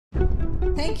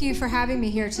Thank you for having me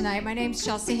here tonight. My name's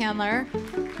Chelsea Handler,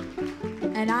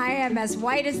 and I am as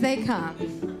white as they come.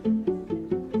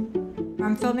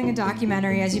 I'm filming a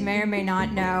documentary, as you may or may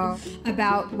not know,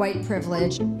 about white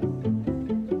privilege.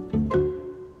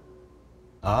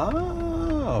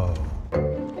 Oh.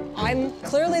 I'm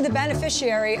clearly the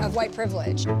beneficiary of white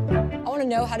privilege. I want to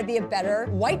know how to be a better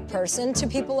white person to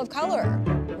people of color.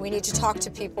 We need to talk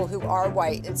to people who are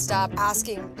white and stop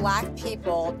asking black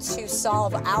people to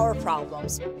solve our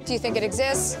problems. Do you think it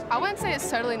exists? I wouldn't say it's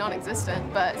totally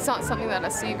non-existent, but it's not something that I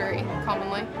see very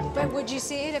commonly. But would you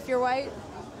see it if you're white?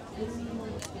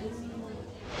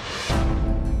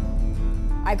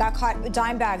 I got caught with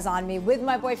dime bags on me with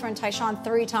my boyfriend Tyshawn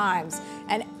 3 times,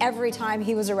 and every time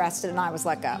he was arrested and I was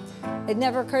let go. It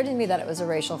never occurred to me that it was a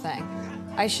racial thing.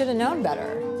 I should have known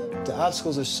better. The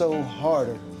obstacles are so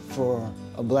harder for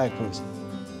a black person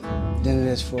than it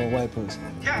is for a white person.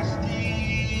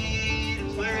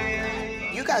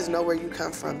 You guys know where you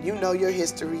come from. You know your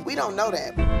history. We don't know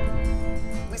that.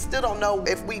 We still don't know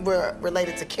if we were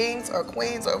related to kings or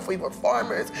queens or if we were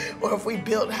farmers or if we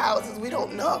built houses. We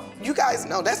don't know. You guys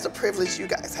know. That's the privilege you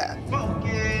guys have.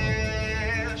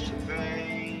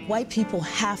 White people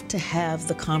have to have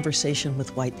the conversation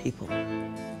with white people.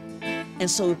 And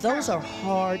so those are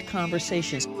hard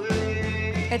conversations.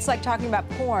 It's like talking about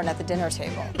porn at the dinner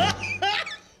table.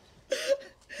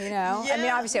 You know? Yeah. I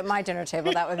mean, obviously at my dinner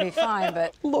table that would be fine,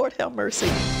 but... Lord have mercy.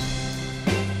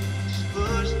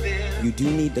 You do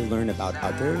need to learn about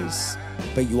others,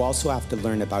 but you also have to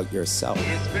learn about yourself.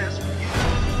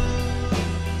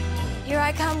 Here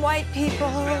I come, white people.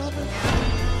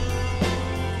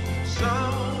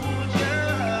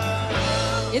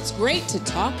 It's great to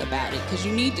talk about it because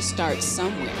you need to start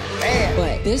somewhere. Man.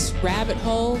 But this rabbit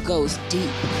hole goes deep,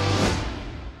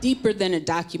 deeper than a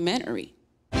documentary.